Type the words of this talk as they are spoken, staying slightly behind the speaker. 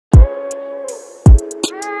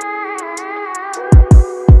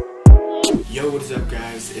Yo, what is up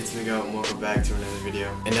guys, it's Miguel and welcome back to another video.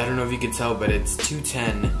 And I don't know if you can tell, but it's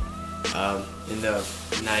 2:10 in the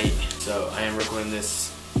night, so I am recording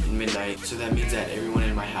this in midnight. So that means that everyone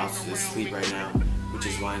in my house is asleep right now, which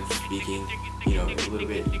is why I'm speaking, you know, a little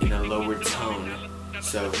bit in a lower tone.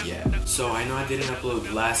 So yeah, so I know I didn't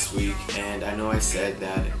upload last week, and I know I said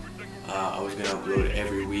that I was gonna upload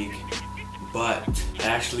every week, but I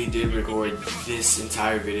actually did record this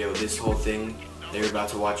entire video, this whole thing that you're about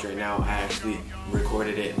to watch right now. I actually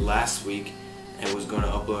recorded it last week and was going to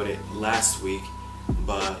upload it last week,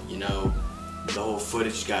 but you know, the whole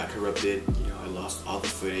footage got corrupted. You know, I lost all the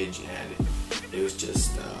footage, and it was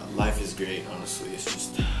just life is great, honestly. It's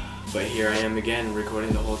just, but here I am again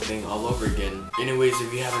recording the whole thing all over again. Anyways,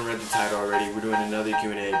 if you haven't read the title already, we're doing another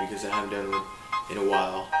Q&A because I haven't done one in a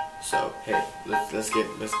while. So hey, let's get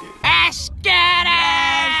it.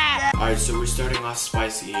 Alright, so we're starting off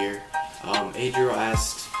spicy here. Adriel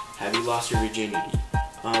asks, have you lost your virginity?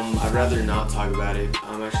 I'd rather not talk about it.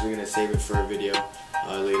 I'm actually gonna save it for a video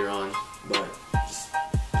later on, but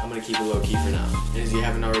I'm gonna keep it low key for now. And as you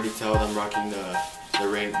haven't already told, I'm rocking the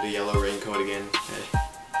yellow raincoat again.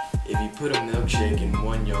 If you put a milkshake in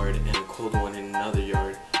one yard and a cold one in another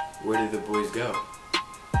yard, where do the boys go?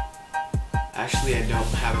 Actually, I don't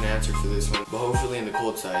have an answer for this one, but hopefully in the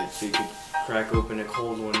cold side, so you could crack open a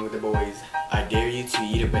cold one with the boys. I dare you to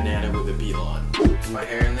eat a banana with a peel on. Is my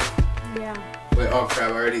hair in there? Yeah. Wait, oh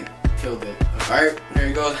crap, I already killed it. Alright, here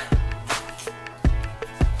you go.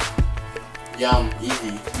 Yum,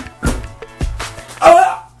 easy.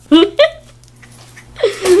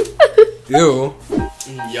 Ew.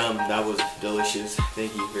 Yum, that was delicious.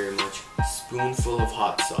 Thank you very much. Spoonful of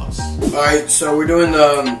hot sauce. Alright, so we're doing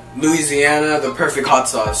the Louisiana, the perfect hot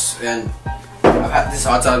sauce. And I've had this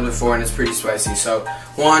hot sauce before and it's pretty spicy. So,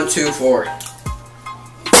 1, 2, 4.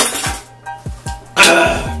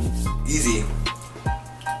 Easy.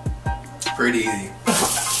 Pretty easy.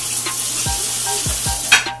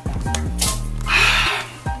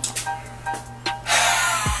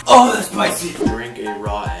 Oh, that's spicy. Drink a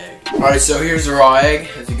raw egg. Alright, so here's the raw egg.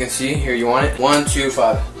 As you can see, here, you want it? 1, 2,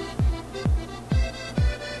 5.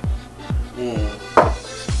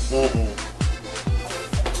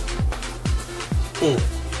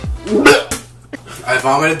 I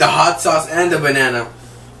vomited the hot sauce and the banana.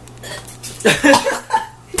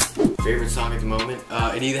 Favorite song at the moment?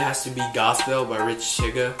 It either has to be Gospel by Rich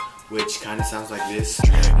Chigga, which kind of sounds like this.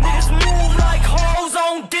 Niggas move like hoes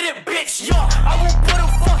on did it, bitch. Yo, I will put a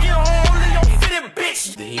fucking hole in your fitted,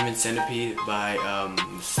 bitch. The Human Centipede by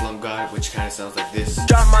Slum God, which kind of sounds like this.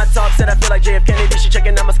 Drop my top, said I feel like JF Kennedy. She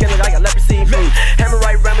checking out my skin like I got leprosy. Hammer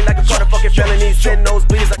right around me like a quarter fucking felony. Ten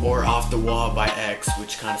nosebleeds. Or Off the Wall by X,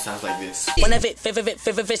 which kind of sounds like this. When I fit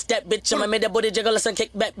that bitch, I'ma make that booty jiggle, listen,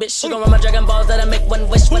 kick back, bitch. She gon' run my Dragon Balls that I make one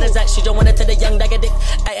wish. What is that? She don't want it to the young like a dick.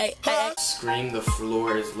 Ay. Scream the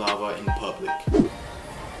floor is lava in public.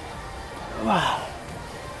 Wow.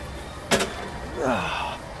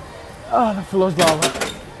 Oh, the floor's lava.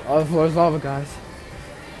 Oh, the floor's lava, guys.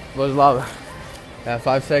 The floor's lava. Yeah,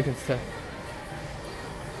 5 seconds to...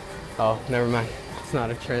 Oh, never mind. It's not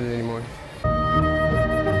a trend anymore.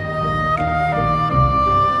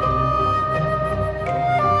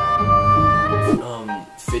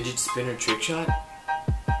 Fidget spinner trick shot?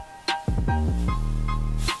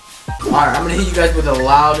 Alright, I'm gonna hit you guys with a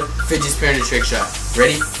loud fidget spinner trick shot.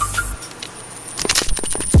 Ready?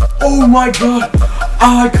 Oh my god! Oh,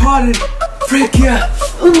 I caught it! Frick yeah!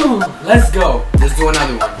 Let's go! Let's do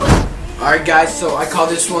another one. Alright guys, so I call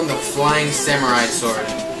this one the Flying Samurai Sword.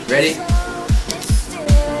 Ready?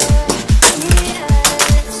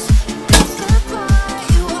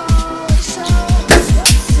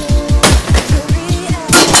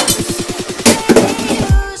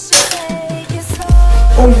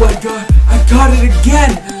 Oh my god, I got it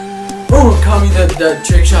again! Oh, call me the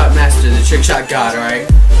trick shot master, the trick shot god, alright?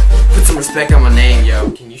 Put some respect on my name,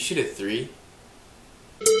 yo. Can you shoot a 3?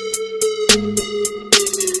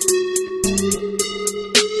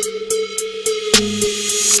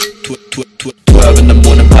 In the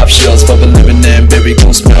morning, pop shells for a living and baby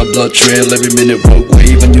gon' smell blood trail every minute. Road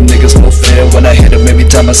wave and you niggas no fair. When I hit him, every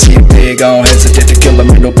time I see a pig, I don't hesitate to kill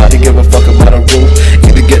him. Ain't nobody give a fuck about a rule.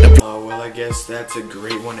 Either get a well, I guess that's a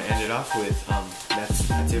great one to end it off with. That's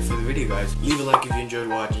it for the video, guys. Leave a like if you enjoyed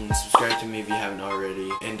watching. Subscribe to me if you haven't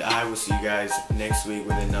already. And I will see you guys next week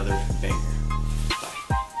with another banger.